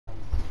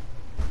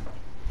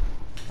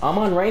I'm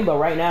on Rainbow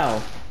right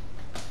now.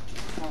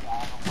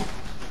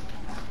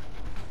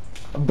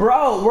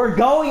 Bro, we're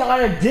going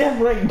on a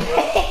different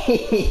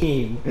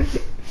game.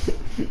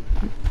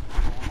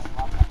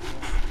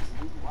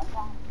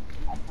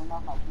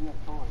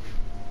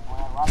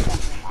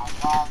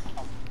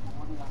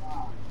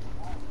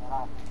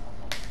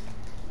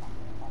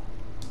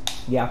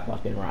 Yeah,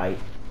 fucking right.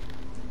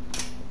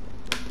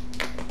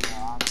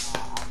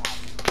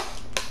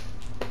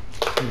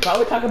 You're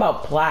probably talking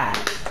about plat.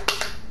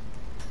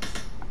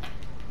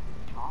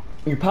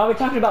 You're probably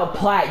talking about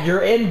plat.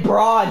 You're in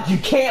bronze. You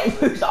can't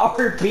lose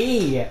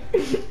RP.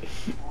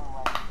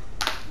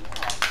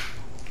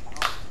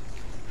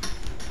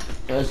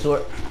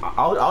 So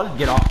I'll just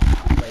get off.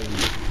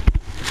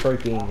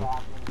 Freaking.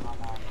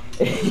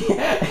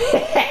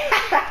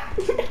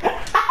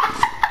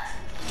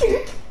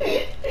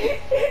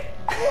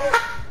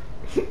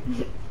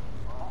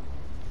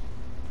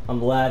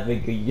 I'm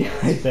laughing because you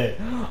guys said,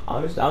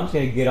 I'm just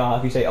gonna get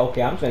off. You say,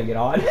 okay, I'm just gonna get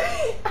on.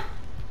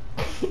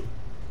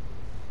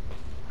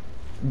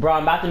 Bro,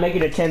 I'm about to make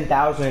it a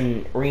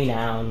 10,000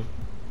 renown.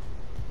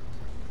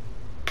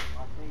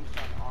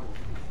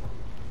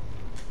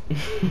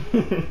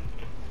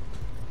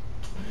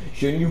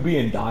 Shouldn't you be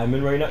in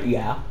diamond right now?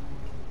 Yeah.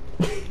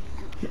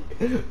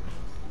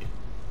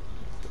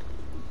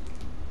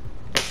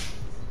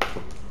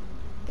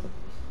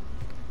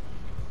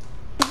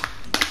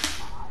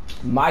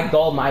 My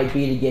goal might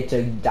be to get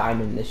to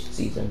diamond this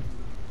season.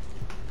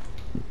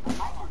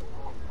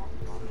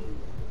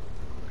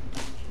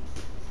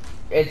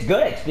 It's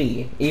good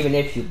XP, even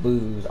if you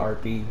lose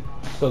RP.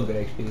 Still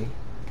good XP.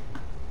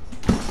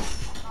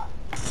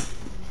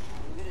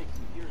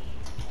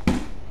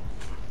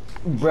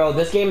 Bro,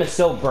 this game is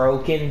so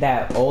broken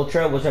that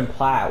Ultra was in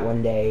plat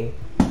one day,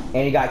 and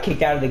he got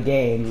kicked out of the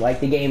game. Like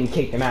the game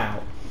kicked him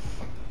out,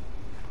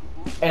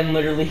 and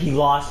literally he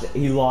lost the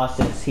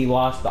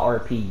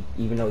RP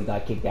even though he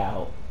got kicked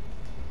out.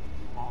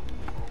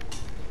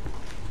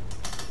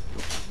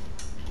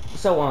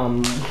 So I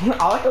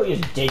like how we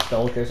just ditched the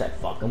Ultras. Like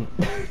fuck them.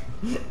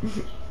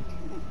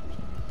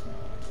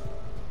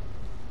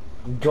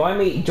 Join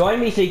me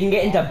so you can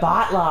get into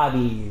bot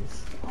lobbies.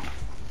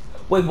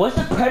 Wait, what's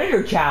the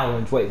Predator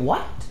challenge? Wait,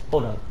 what?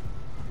 Hold on.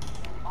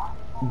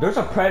 There's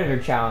a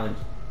Predator challenge.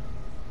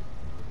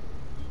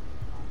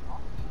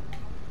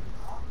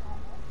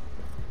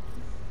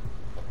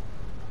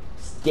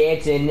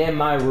 Dancing in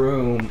my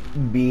room,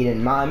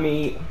 beating my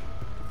meat.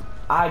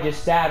 I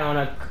just sat on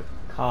a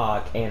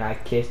cock and I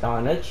kissed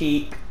on a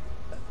cheek.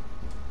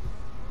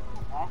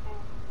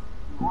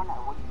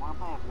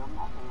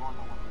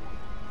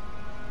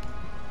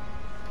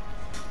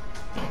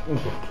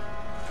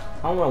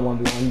 I don't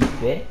want to 1v1 you,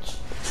 bitch.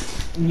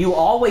 You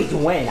always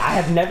win. I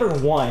have never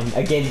won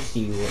against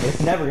you.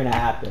 It's never gonna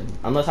happen.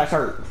 Unless I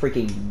start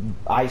freaking...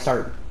 I'm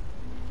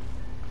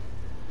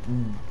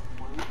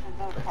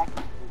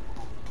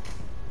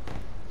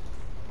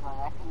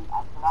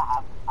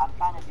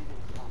trying to do this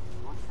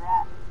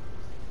strat.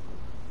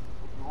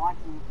 If you want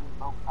to, we can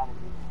both try to do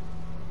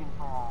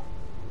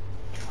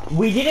this.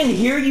 We didn't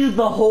hear you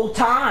the whole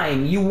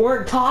time. You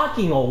weren't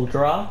talking,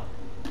 Ultra.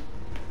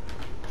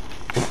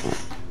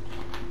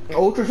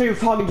 Ultra said he was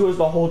talking to us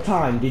the whole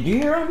time. Did you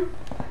hear him?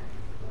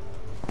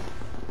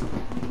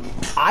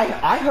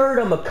 I heard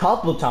him a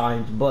couple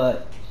times,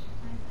 but...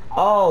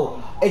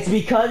 Oh, it's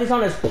because it's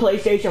on his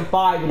PlayStation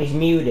 5 and he's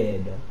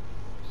muted.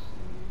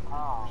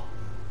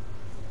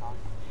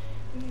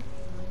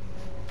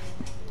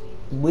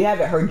 We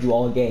haven't heard you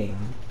all game.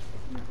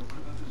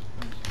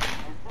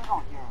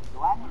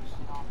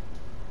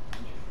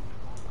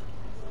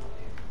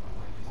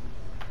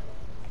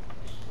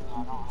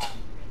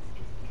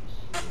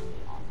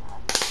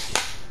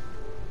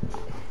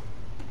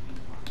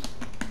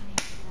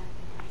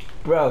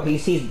 Bro, he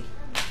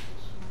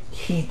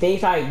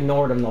thinks I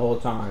ignored him the whole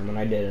time when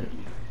I didn't.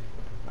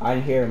 I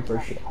didn't hear him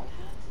for shit.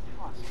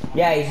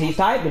 Yeah, he's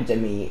typing to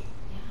me.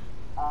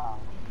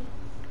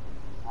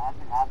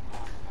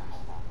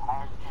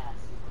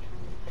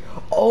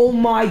 Oh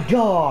my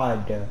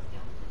god!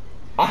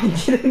 I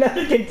did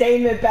another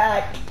containment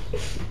pack!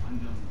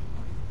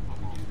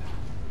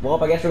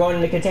 Well, I guess we're going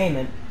into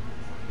containment.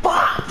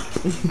 Fuck!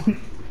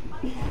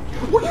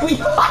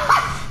 Wait,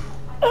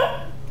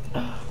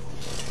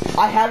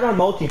 I had it on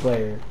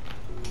multiplayer.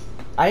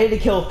 I need to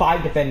kill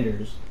 5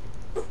 defenders.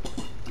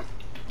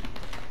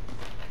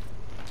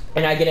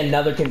 And I get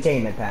another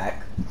containment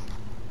pack.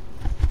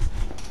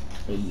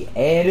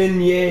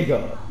 Eren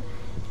Jaeger.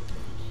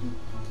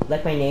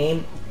 Like my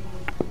name?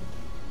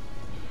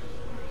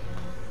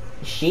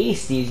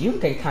 Jeez, you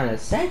look kind of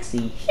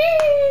sexy.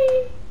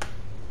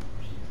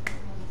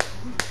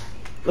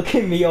 Look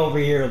at me over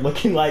here,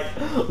 looking like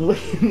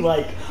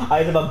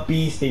I have a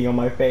bee sting on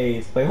my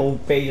face. My whole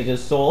face is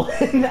just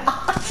swollen.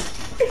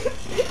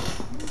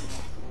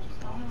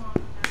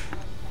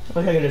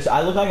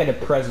 I look like a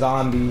depressed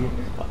zombie.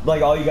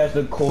 Like all you guys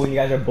look cool and you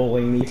guys are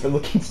bullying me for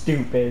looking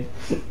stupid.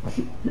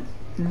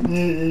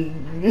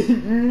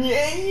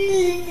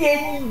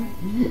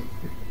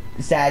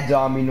 Sad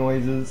zombie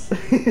noises.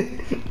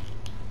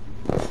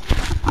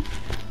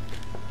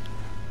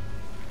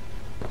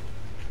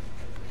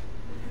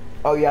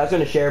 Oh yeah, I was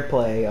gonna share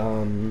play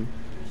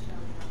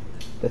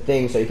the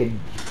thing so you could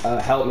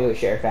help me with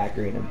Share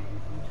Factory and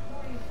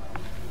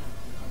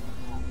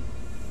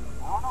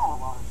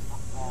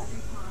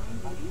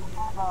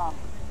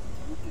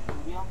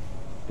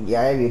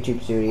yeah, I have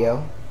YouTube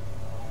Studio.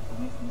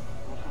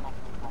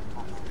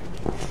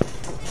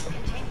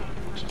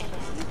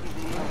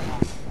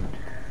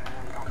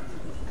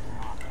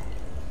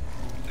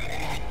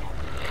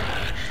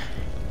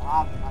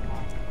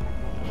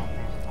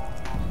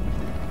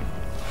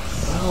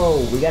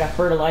 Oh, we gotta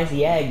fertilize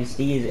the eggs.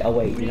 These. Oh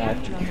wait, you're not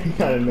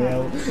a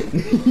male.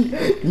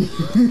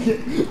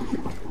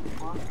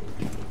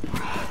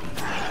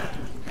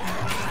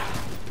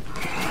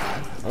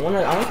 I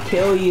wanna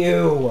kill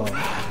you.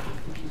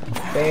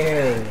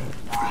 Bear.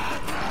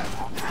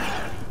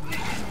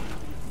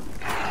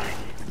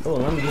 Oh,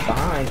 let me get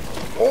behind.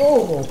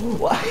 Oh,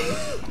 what?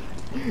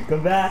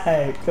 Come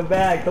back,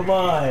 come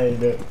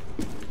on.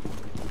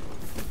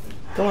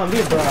 Come on,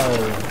 be a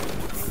bro.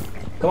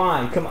 Come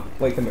on.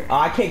 Wait, come here. Oh,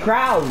 I can't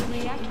crowd.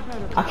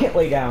 I can't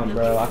lay down,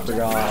 bro. I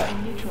forgot.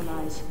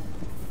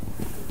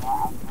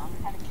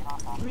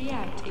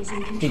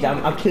 Jeez,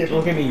 I'm kidding.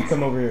 Look at me.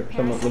 Come over here.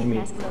 Come look at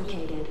me.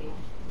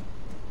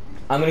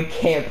 I'm gonna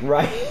camp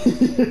right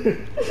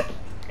here.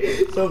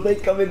 So if they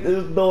come in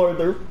this door,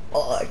 they're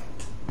fucked.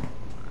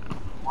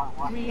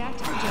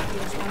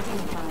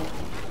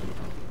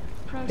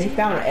 They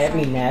found an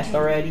enemy nest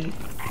already?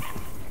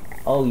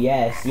 Oh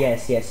yes,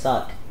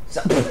 suck.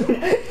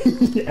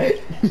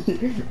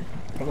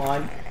 Come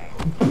on.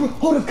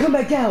 Hold up, come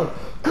back down!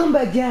 Come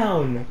back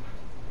down!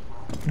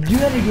 Do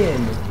that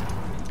again!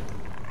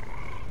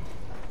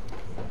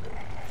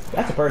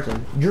 That's a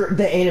person.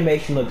 The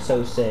animation looks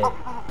so sick.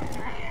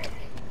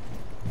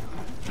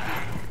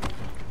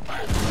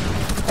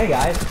 Hey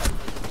guys.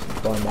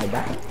 Going like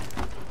that.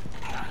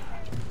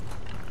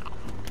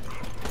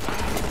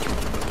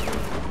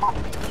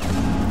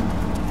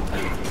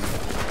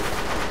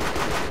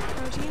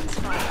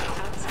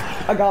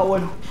 I got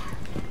one.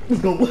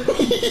 Let's go.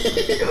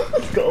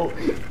 Let's go.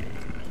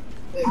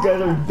 These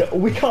guys are.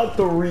 We got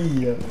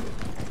 3.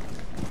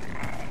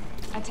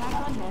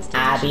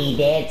 I be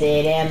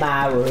dancing in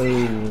my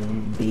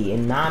room,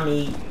 being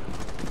mommy.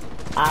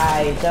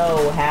 I'm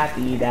so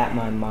happy that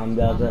my mom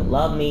doesn't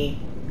love me.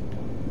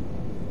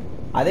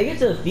 I think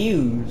it's a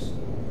fuse.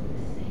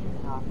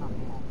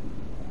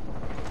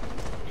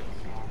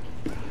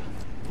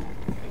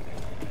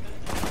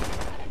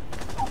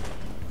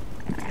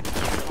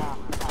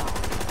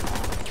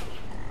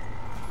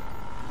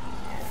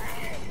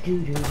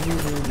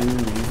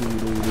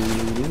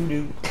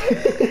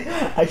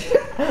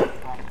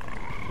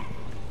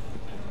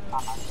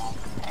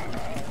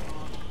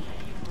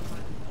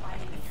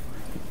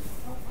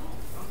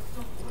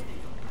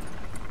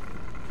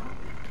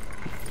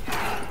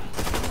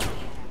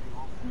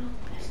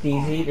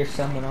 Steezy, there's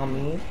someone on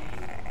me.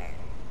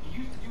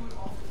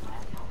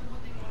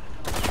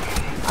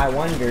 I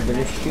wonder,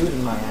 they're just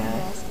shooting my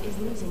ass.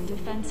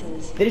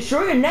 They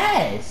destroy your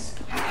nest!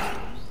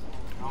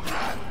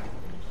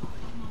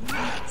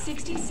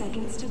 60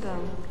 seconds to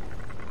go.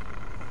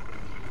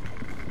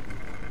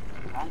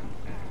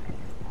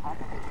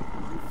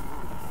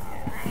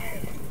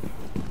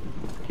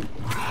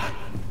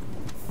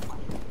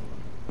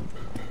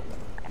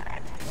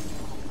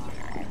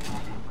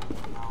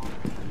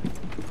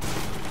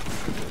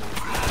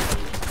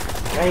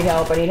 I need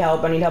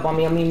help on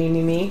me.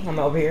 I'm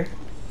over here.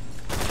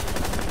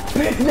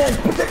 Protect the nest!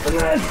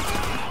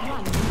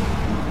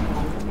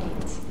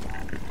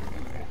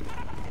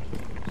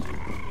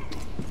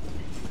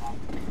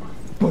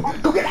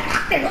 Go get it!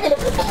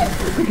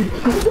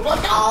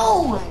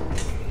 No!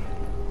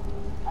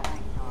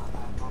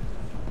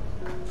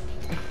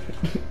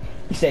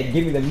 He said,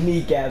 give me the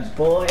kneecaps,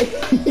 boy.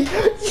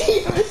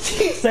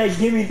 She said,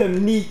 give me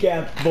some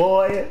kneecaps,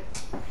 boy.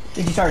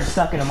 And she started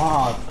sucking them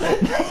off.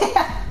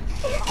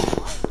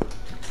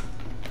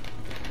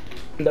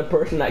 The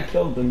person that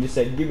killed them just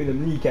said, give me the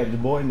kneecaps,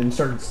 boy, and then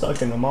started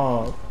sucking them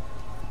off.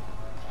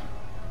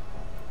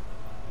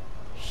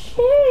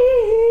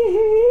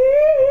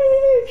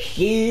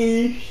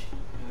 She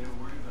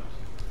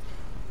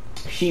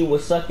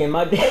was sucking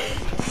my dick.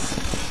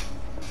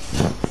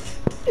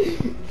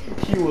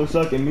 She was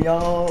sucking me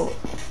off.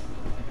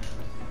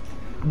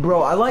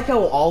 Bro, I like how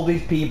all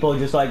these people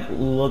just like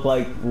look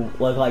like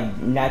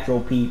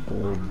natural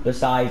people.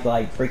 Besides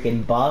like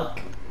freaking Buck,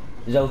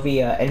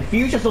 Zofia, and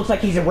Fuse just looks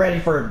like he's ready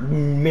for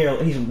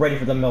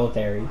the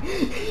military.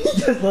 He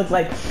just looks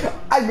like,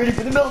 I'm ready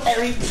for the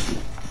military.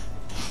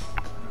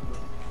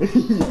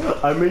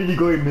 I'm ready to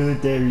go in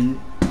military.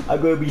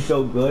 I'm gonna be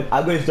so good.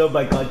 I'm gonna serve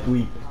my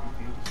country.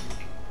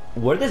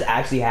 What does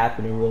actually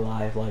happen in real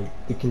life? Like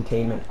the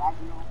containment.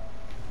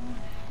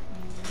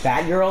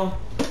 Fat girl?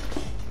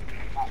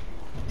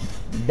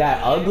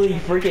 That ugly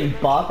freaking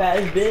buff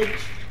ass bitch?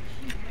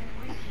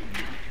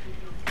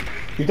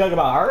 You talking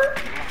about her?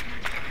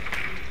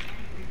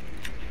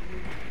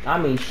 I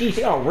mean, she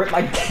gonna rip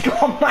my dick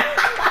off my.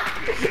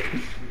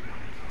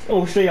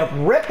 Oh, straight up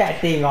rip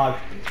that thing off.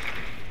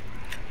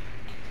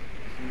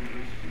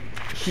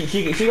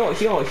 she gonna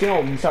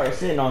start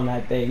sitting on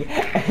that thing,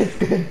 and it's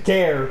gonna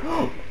tear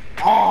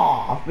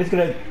off. It's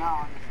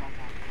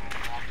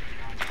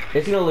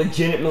gonna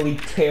legitimately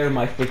tear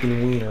my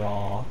freaking wiener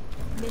off.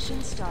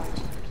 Mission start.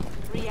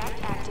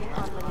 React acting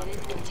on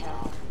limited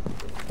intel.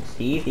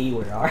 Steezy,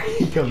 where are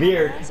you? Come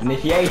here.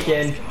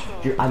 Initiation.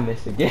 I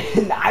missed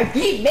again. I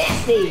keep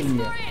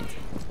missing.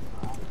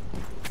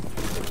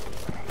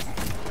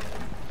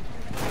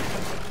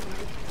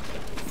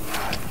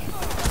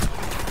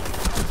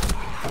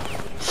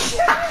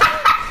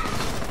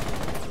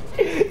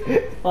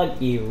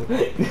 Fuck you.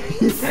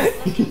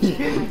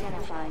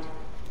 Identified.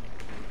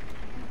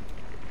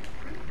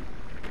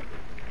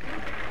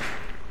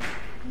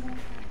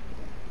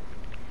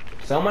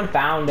 Someone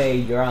found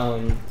a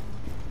drone.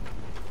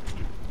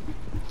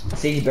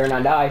 See, you better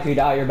not die. If you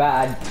die, you're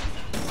bad.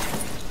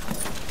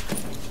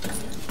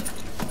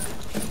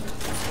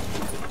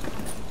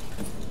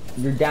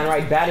 You're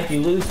downright bad if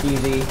you lose,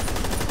 Steezy.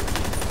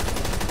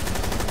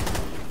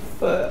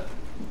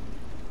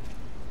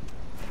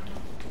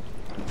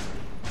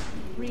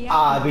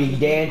 I'll be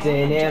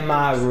dancing in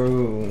my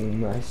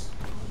room,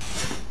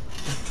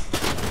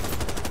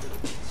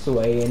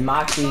 swaying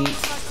my feet.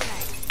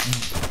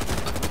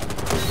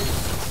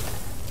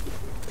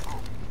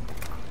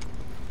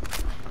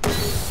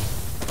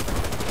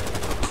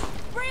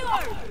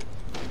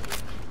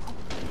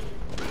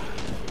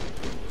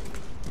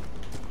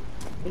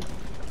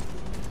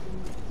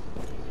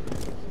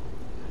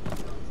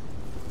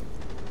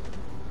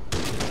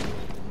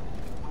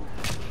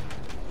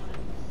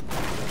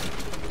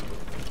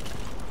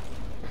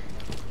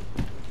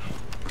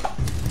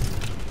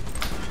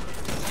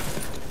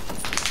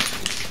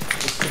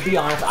 To be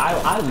honest,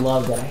 I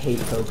love that I hate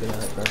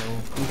coconut, bro.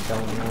 He's so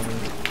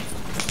annoying.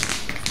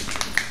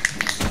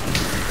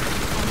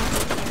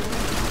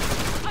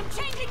 I'm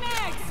changing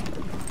mags.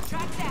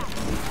 Tracks out.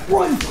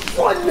 Run!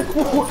 Run!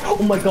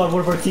 Oh my god,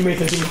 one of our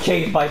teammates is being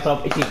chased by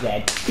something. She's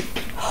dead.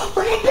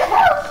 Look at the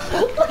health!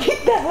 Look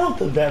at the health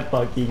of that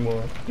fucking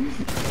one.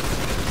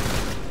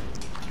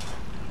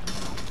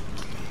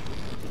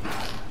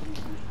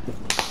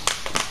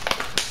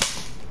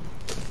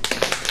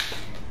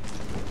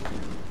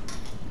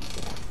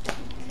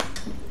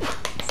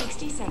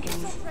 60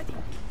 seconds.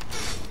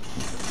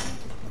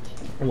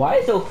 Why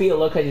does Sophia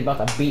look like he's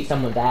about to beat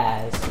someone's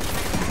ass?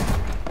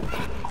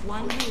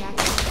 One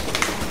reactor.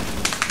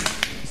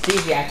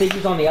 Steezy, I think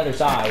he's on the other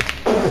side.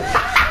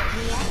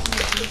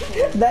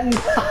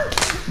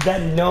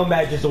 that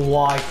nomad just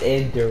walked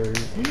in there.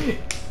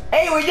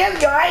 Hey, we're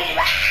just going.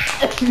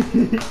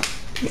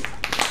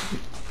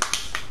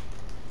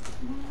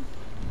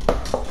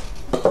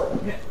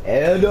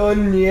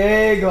 Eldon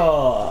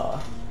Yeager.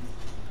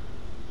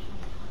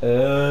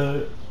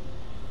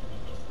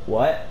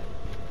 What?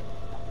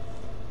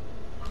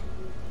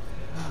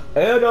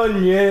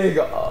 Eldon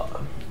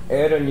Yeager.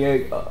 Eldon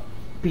Yeager.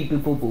 Pee pee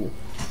poo poo.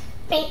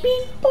 Pee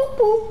pee poo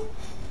poo.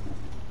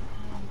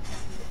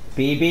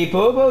 Pee pee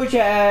poo poo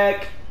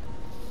check.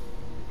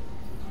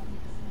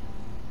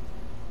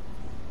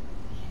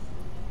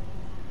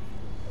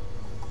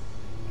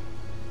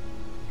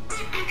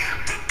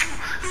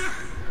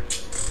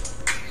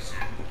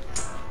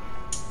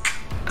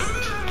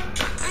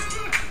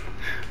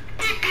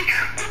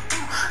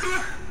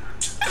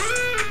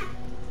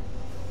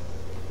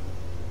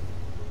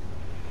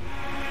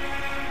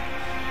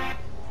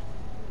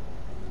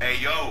 Hey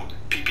yo,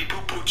 pee pee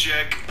poo poo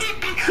check.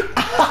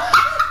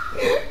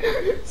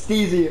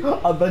 Steezy,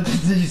 I'm about to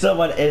see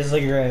someone on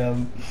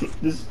Instagram.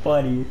 This is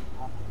funny.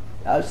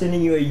 I'm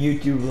sending you a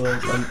YouTube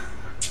link.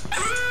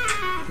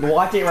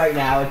 Watch it right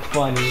now, it's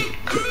funny.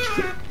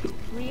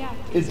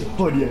 It's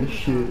funny as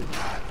shit.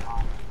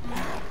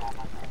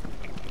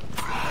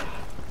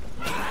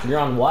 You're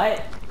on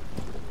what?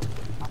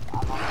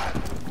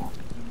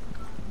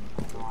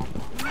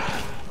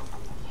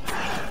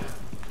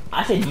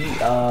 I said you.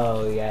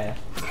 Oh, yeah.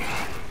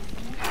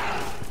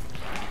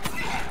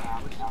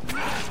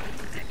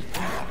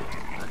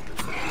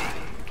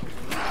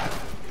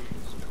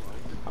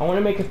 I want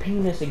to make a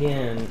penis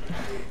again.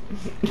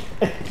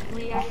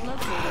 We have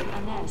located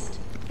a nest.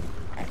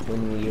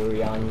 When we were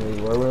young,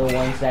 we were the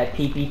ones that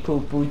pee pee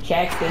poo poo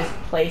check this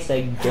place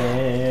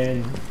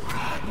again.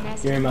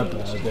 Nest You're my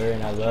engaged. brother,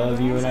 and I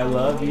love you, and I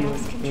love you.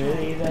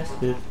 Really, that's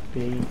the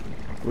thing.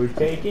 We're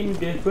taking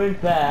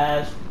different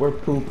paths. We're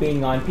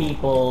pooping on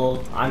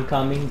people. I'm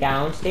coming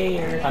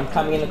downstairs. I'm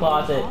coming in the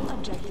closet. All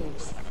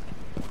objectives.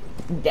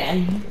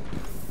 Dang.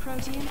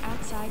 Protein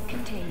outside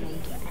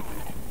containment.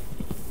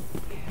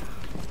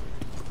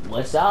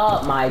 What's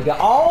up, my god?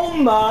 Oh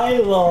my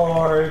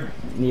lord!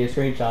 Need to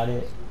screenshot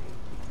it.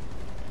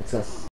 It's gonna